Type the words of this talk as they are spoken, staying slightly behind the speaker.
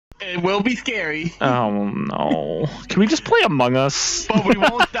It will be scary. Oh no! Can we just play Among Us? But we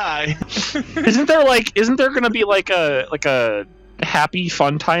won't die. Isn't there gonna be like a happy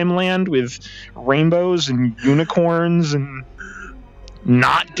fun time land with rainbows and unicorns and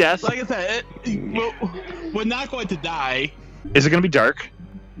not death? Like I said, we're not going to die. Is it gonna be dark?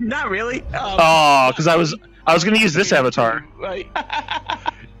 Not really. Oh, because I was gonna use this avatar. Right.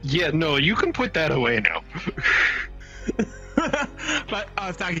 Yeah, no, you can put that away now. But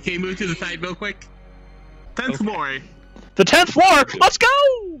Stocky, can you move to the side real quick? 10th floor. The 10th floor. Let's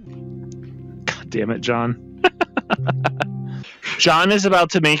go! God damn it, John. John is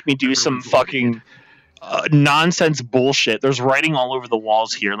about to make me do some fucking nonsense bullshit. There's writing all over the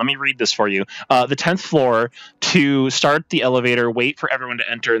walls here. Let me read this for you. The 10th floor, to start the elevator, wait for everyone to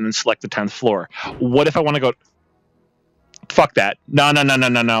enter, and then select the 10th floor. What if I want to go... Fuck that. No.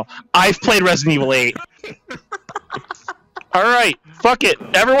 I've played Resident Evil 8. Alright, fuck it.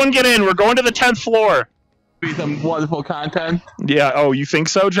 Everyone get in. We're going to the 10th floor. Be some wonderful content. Yeah, oh, you think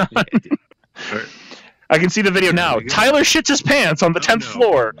so, John? I can see the video now. Tyler shits his pants on the 10th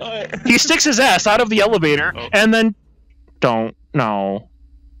floor. He sticks his ass out of the elevator, and then... No.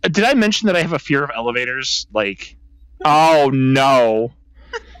 Did I mention that I have a fear of elevators? Like... Oh, no.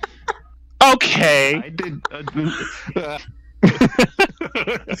 Okay. I did...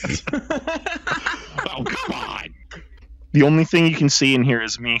 Oh, come on! The only thing you can see in here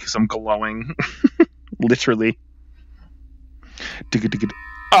is me, because I'm glowing. Literally.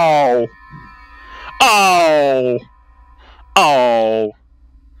 Oh.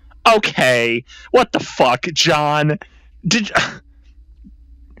 Okay. What the fuck, John?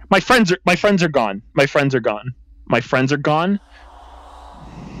 My friends are gone. My friends are gone.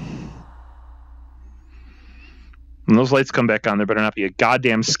 When those lights come back on, there better not be a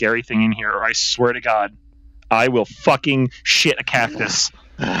goddamn scary thing in here, or I swear to God, I will fucking shit a cactus.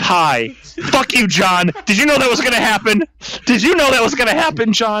 Hi. Fuck you, John. Did you know that was gonna happen?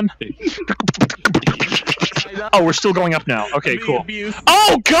 John? Oh, we're still going up now. Okay, cool.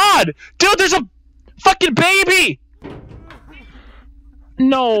 Oh, God! Dude, there's a fucking baby!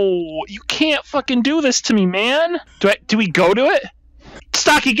 No, you can't fucking do this to me, man. Do we go to it?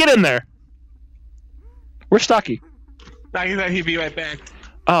 Stocky, get in there. Where's Stocky? Stocky said he'd be right back.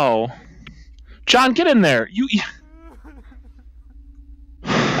 Oh. John, get in there.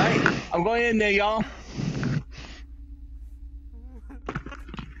 Alright, I'm going in there, y'all.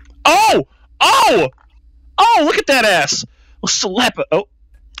 Oh! Look at that ass. We'll slap it.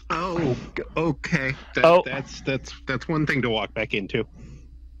 Oh, okay. That's one thing to walk back into.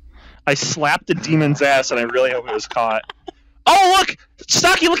 I slapped the demon's ass, and I really hope it was caught. Oh, look!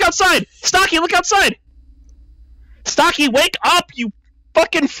 Stocky, look outside! Stocky, wake up, you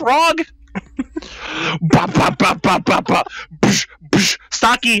fucking frog!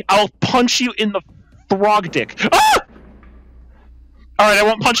 Stocky, I'll punch you in the frog dick. Ah! Alright, I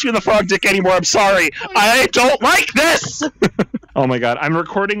won't punch you in the frog dick anymore, I'm sorry. I don't like this! Oh my god, I'm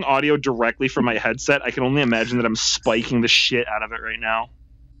recording audio directly from my headset. I can only imagine that I'm spiking the shit out of it right now.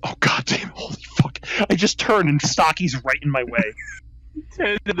 Oh god damn, holy fuck. I just turned and Stocky's right in my way.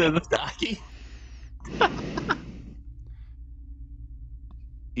 Turn into the Stocky.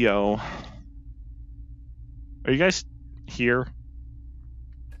 Yo. Are you guys here?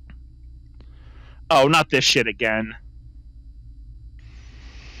 Oh, not this shit again.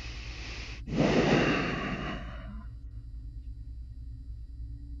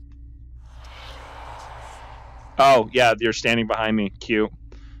 Oh, yeah, you're standing behind me. Cute.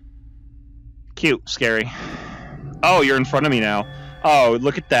 Scary. Oh, you're in front of me now. Oh,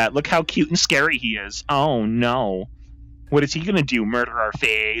 look at that. Look how cute and scary he is. Oh, no. What is he gonna do? Murder our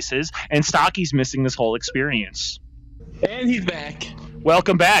faces? And Stocky's missing this whole experience. And he's back.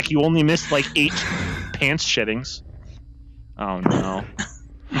 Welcome back. You only missed like 8 pants shittings. Oh, no.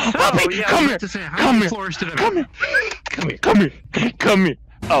 Puppy, yeah, come here. Come here.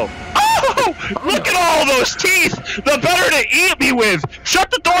 Oh, look at all those teeth! The better to eat me with! Shut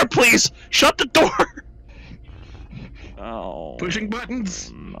the door, please! Shut the door! Oh. Pushing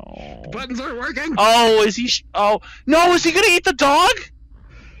buttons. No. The buttons aren't working. Oh, is he... oh, no, is he gonna eat the dog?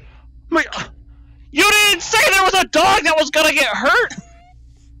 You didn't say there was a dog that was gonna get hurt!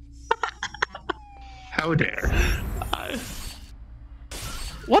 How dare.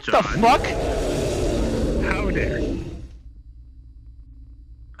 What John. the fuck? How dare.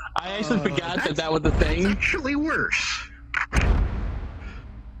 I actually forgot that was the thing. Actually worse.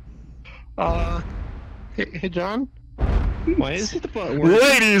 Hey, John? Why is it the button working?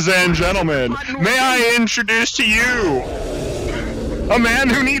 Ladies and gentlemen, may I introduce to you a man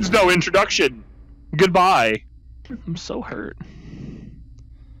who needs no introduction. Goodbye. I'm so hurt.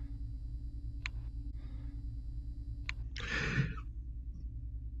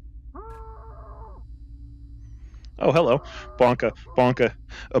 Oh, hello. Bonka, bonka,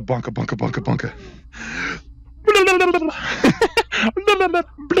 bonka, bonka, bonka, bonka.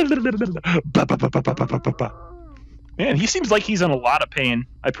 Man, he seems like he's in a lot of pain.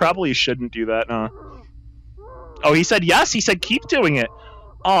 I probably shouldn't do that, huh? Oh, he said yes? He said keep doing it.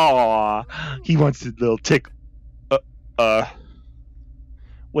 Aw, he wants a little tick.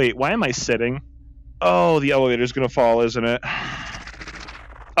 Wait, why am I sitting? Oh, the elevator's gonna fall, isn't it?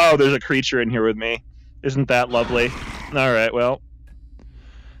 Oh, there's a creature in here with me. Isn't that lovely? Alright, well.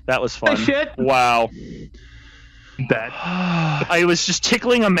 That was fun. Hey, shit. Wow. That I was just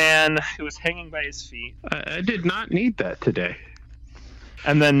tickling a man who was hanging by his feet. I did not need that today.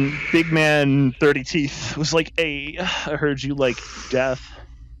 And then Big Man 30 Teeth was like, hey, I heard you like death.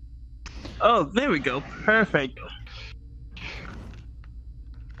 Oh, there we go. Perfect.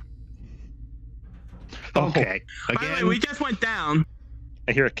 Okay. By the way, we just went down.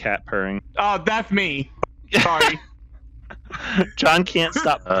 I hear a cat purring. Oh, that's me. Sorry. John can't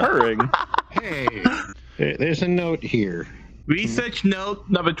stop purring. Hey, there's a note here. Research note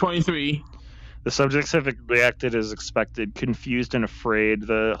number 23. The subjects have reacted as expected, confused and afraid.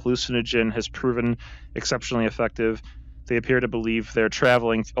 The hallucinogen has proven exceptionally effective. They appear to believe they're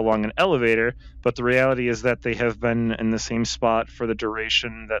traveling along an elevator, but the reality is that they have been in the same spot for the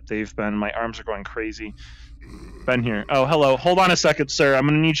duration that they've been. My arms are going crazy. Been here. Oh, hello. Hold on a second, sir. I'm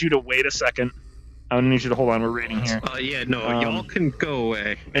going to need you to wait a second. I'm going to need you to hold on. We're reading here. Yeah, no, y'all can go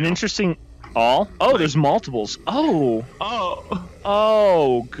away. An interesting... All? Oh, there's multiples. Oh. Oh.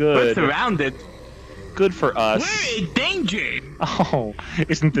 Oh, good. We're surrounded. Good for us. We're in danger. Oh,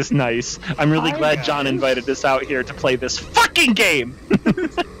 isn't this nice? I'm really glad John invited us out here to play this fucking game.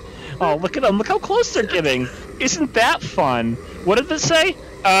 Oh, look at them. Look how close they're getting. Isn't that fun? What did this say?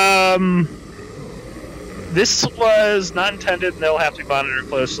 This was not intended, and they'll have to be monitored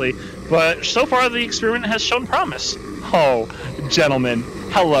closely. But so far, the experiment has shown promise. Oh, gentlemen,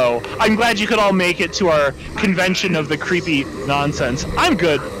 hello. I'm glad you could all make it to our convention of the creepy nonsense. I'm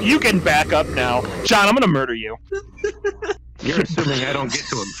good. You can back up now. John, I'm gonna murder you. You're assuming I don't get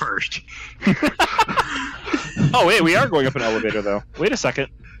to him first. Oh, wait, we are going up an elevator, though. Wait a second.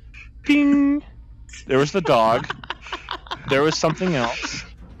 Ping! There was the dog. There was something else.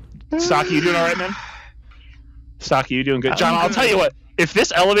 Stocky, you doing all right, man? Stocky, you doing good? John, I'll tell you what. If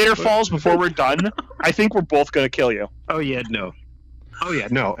this elevator falls before we're done, I think we're both gonna kill you. Oh, yeah, no. Oh, yeah,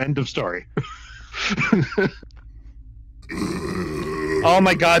 no. End of story. Oh,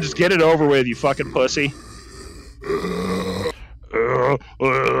 my God, just get it over with, you fucking pussy.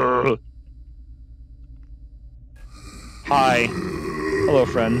 Hi. Hello,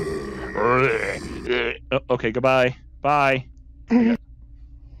 friend. Oh, okay, goodbye. Bye.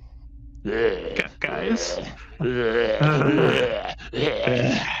 Guys.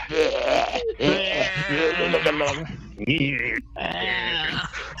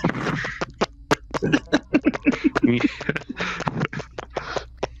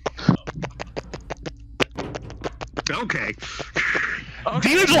 Okay.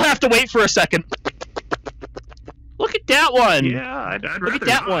 Demons will have to wait for a second. Look at that one. Yeah, I'd Look at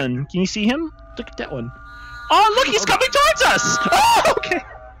that one. Can you see him? Look at that one. Oh, look, he's coming towards us. Oh, okay.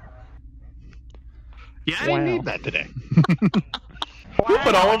 Yeah, I didn't need that today. Who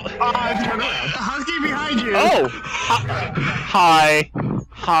put all of... turn around. Husky behind you. Oh. Hi.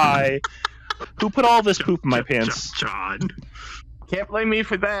 Hi. Who put all this poop in my pants? John. Can't blame me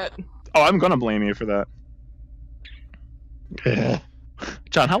for that. Oh, I'm gonna blame you for that.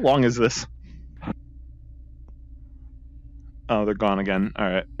 John, how long is this? Oh, they're gone again. All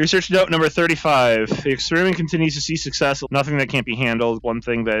right. Research note number 35. The experiment continues to see success. Nothing that can't be handled. One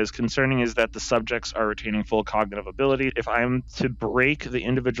thing that is concerning is that the subjects are retaining full cognitive ability. If I am to break the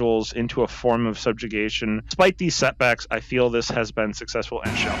individuals into a form of subjugation, despite these setbacks, I feel this has been successful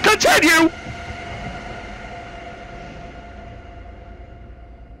and shall continue!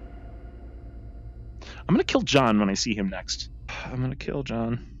 I'm gonna kill John when I see him next. I'm gonna kill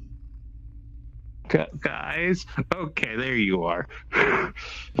John. Guys, okay, there you are.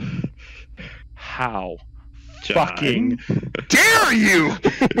 How John. fucking dare you?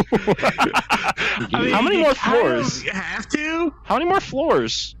 I mean, how many more floors? You have to? How many more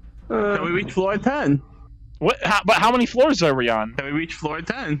floors? Can we reach floor 10? What? But how many floors are we on? Can we reach floor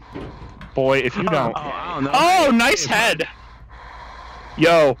 10? Boy, if you don't. I don't know. Oh, nice head.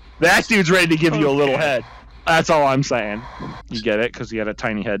 Yo, that dude's ready to give you a little head. That's all I'm saying. You get it? Because he had a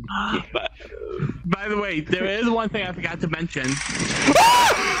tiny head. By the way, there is one thing I forgot to mention.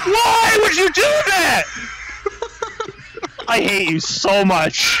 Why would you do that? I hate you so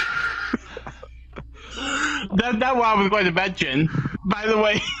much. That's not what I was going to mention. By the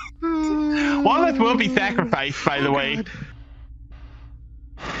way, One of us will be sacrificed, by the way. God.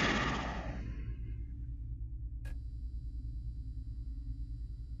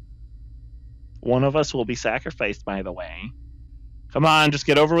 One of us will be sacrificed, by the way. Come on, just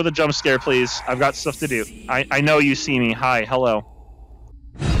get over with a jump scare, please. I've got stuff to do. I know you see me. Hi, hello.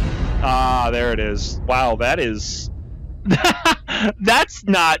 Ah, there it is. Wow, that is... that's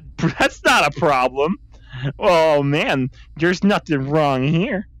not a problem. Oh, man, there's nothing wrong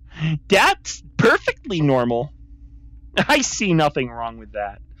here. That's perfectly normal. I see nothing wrong with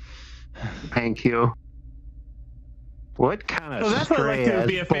that. Thank you. What kind of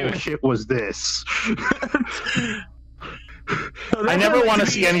stray-ass bullshit was this? I never want to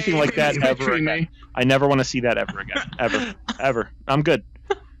see anything like that ever again. I never want to see that ever again. Ever. I'm good.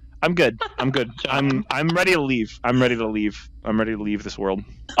 I'm ready to leave. I'm ready to leave this world.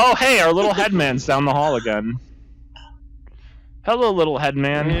 Oh, hey, our little headman's down the hall again. Hello, little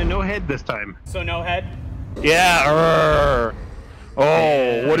headman. Yeah, no head this time. So no head? Yeah.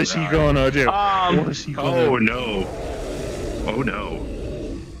 Oh, what is he gonna do? What is he gonna do? Oh no. Oh no.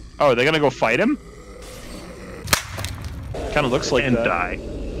 Oh, are they gonna go fight him? Kind of looks like and that. Die.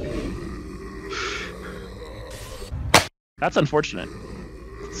 That's unfortunate.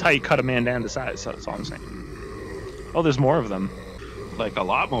 That's how you cut a man down to size. That's all I'm saying. Oh, there's more of them. Like a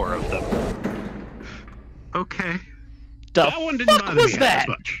lot more of them. Okay. That one didn't bother me as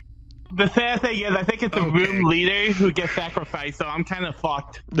much. The sad thing is, I think it's the room leader who gets sacrificed, so I'm kind of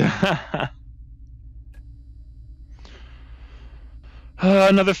fucked.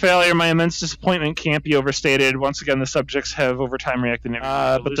 Another failure. My immense disappointment can't be overstated. Once again, the subjects have over time reacted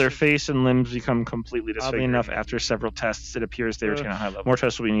negatively, but their face and limbs become completely disfigured. Oddly enough, after several tests, it appears they retain a high level. More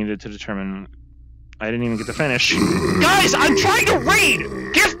tests will be needed to determine... I didn't even get to finish. Guys, I'm trying to read!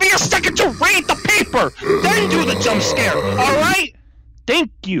 Give me a second to read the paper! Then do the jump scare, alright?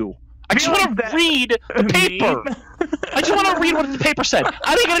 Thank you. I just want to read the paper. I just want to read what the paper said.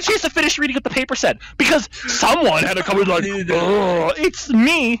 I didn't get a chance to finish reading what the paper said because someone had to come in like, oh, it's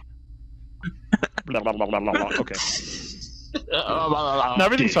me. Blah, blah, blah, blah, blah, blah. Okay. No,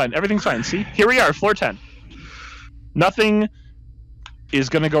 everything's fine. Everything's fine. See? Here we are, floor 10. Nothing is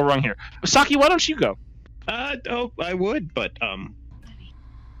going to go wrong here. Saki, why don't you go? Oh, I would, but,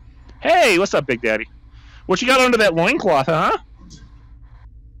 Hey, what's up, Big Daddy? What you got under that loincloth, huh?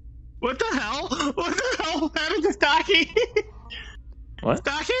 What the hell? What the hell happened to Stocky? What?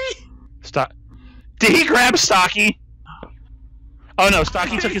 Stocky? Did he grab Stocky? Oh no,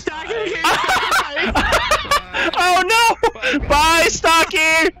 Stocky took his... Oh no! Bye,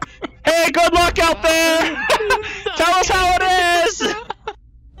 Stocky! Hey, good luck out there! Tell us how it is!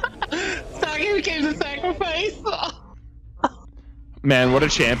 Stocky became the sacrifice! Man, what a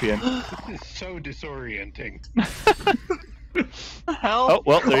champion. this is so disorienting. Hell? Oh,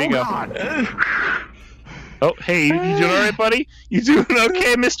 well, there you go. God. Oh, hey, you doing alright, buddy? You doing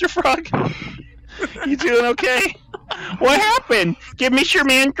okay, Mr. Frog? You doing okay? What happened? Did Mr.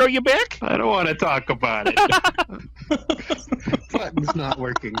 Man throw you back? I don't want to talk about it. Button's not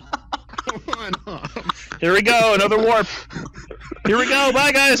working. Come on off. Here we go, another warp. Here we go.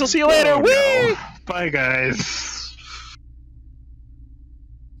 Bye, guys. I'll see you later. Oh, Whee! no. Bye, guys.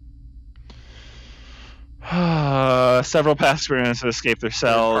 Several past experiments have escaped their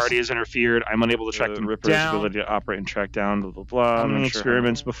cells. The party has interfered. I'm unable to track the Ripper's ability to operate and track down. Blah blah blah. How many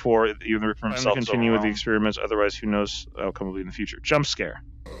experiments before even the Ripper himself? Continue with the experiments. Otherwise, who knows the outcome will be in the future. Jump scare.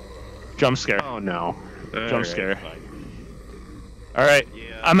 Jump scare. Oh no. Jump scare. All right.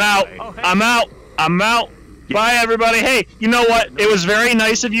 Yeah, I'm out. Oh, hey. I'm out. I'm out. Bye, everybody. Hey, you know what? It was very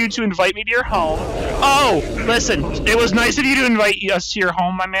nice of you to invite me to your home. Oh, listen, it was nice of you to invite us to your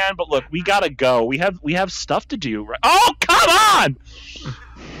home, my man. But look, we gotta go. We have stuff to do. Right? Oh, come on!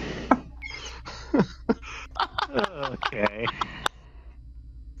 Okay.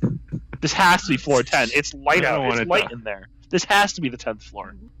 This has to be floor 10. It's light out. It's light in there. This has to be the 10th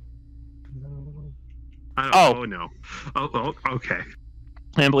floor. Oh no. Oh, okay.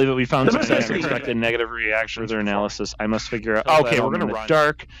 I can't believe it. We found success and expected negative reaction to their analysis. I must figure out. Okay, we're gonna run.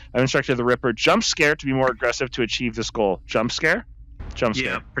 Dark. I've instructed the Ripper jump scare to be more aggressive to achieve this goal. Jump scare? Jump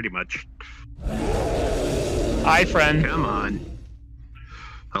scare. Yeah, pretty much. Hi, friend. Come on.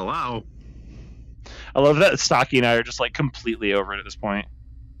 Hello. I love that Stocky and I are just like completely over it at this point.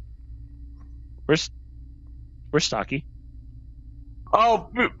 Where's Stocky? Oh,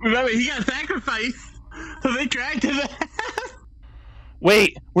 remember he got sacrificed, so they dragged his ass.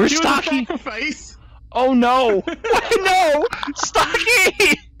 Wait, where's Stocky? Oh no! No! Stocky!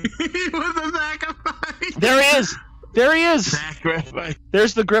 He was a sacrifice! There he is! There he is! Sacrifice.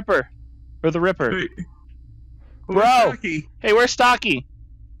 There's the Gripper. Or the Ripper. Wait. Bro! Hey, where's Stocky?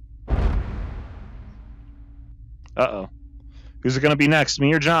 Uh-oh. Who's it going to be next,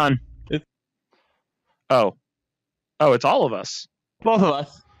 me or John? Oh. Oh, it's all of us. Both of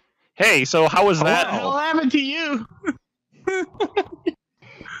us. Hey, so how was that? What the hell happened to you?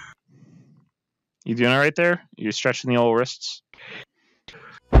 You doing all right there? You stretching the old wrists?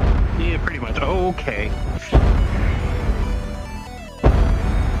 Yeah, pretty much. Okay.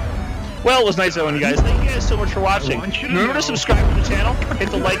 Well, it was nice knowing you guys. Thank you guys so much for watching. Remember to subscribe to the channel, hit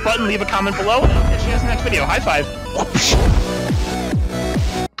the like button, leave a comment below, and I'll catch you guys in the next video. High five.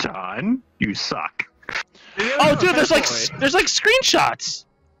 John, you suck. Oh, dude, there's like screenshots.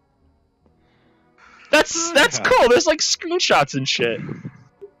 That's cool. There's like screenshots and shit.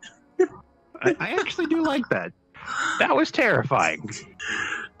 I actually do like that. That was terrifying.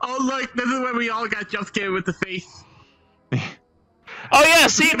 Oh, look, this is when we all got jump scared with the face. Oh yeah,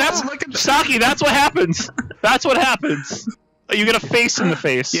 see, that's Stocky. That's what happens. That's what happens. You get a face in the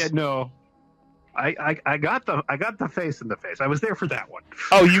face. Yeah, no. I got the face in the face. I was there for that one.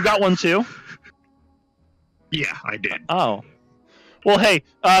 Oh, you got one too? Yeah, I did. Oh. Well, hey,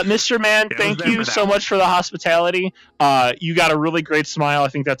 Mr. Man, thank you so much for the hospitality. You got a really great smile. I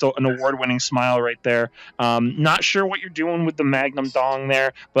think that's an award-winning smile right there. Not sure what you're doing with the Magnum dong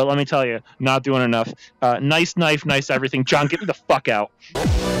there, but let me tell you, not doing enough. Nice knife, nice everything. John, get me the fuck out.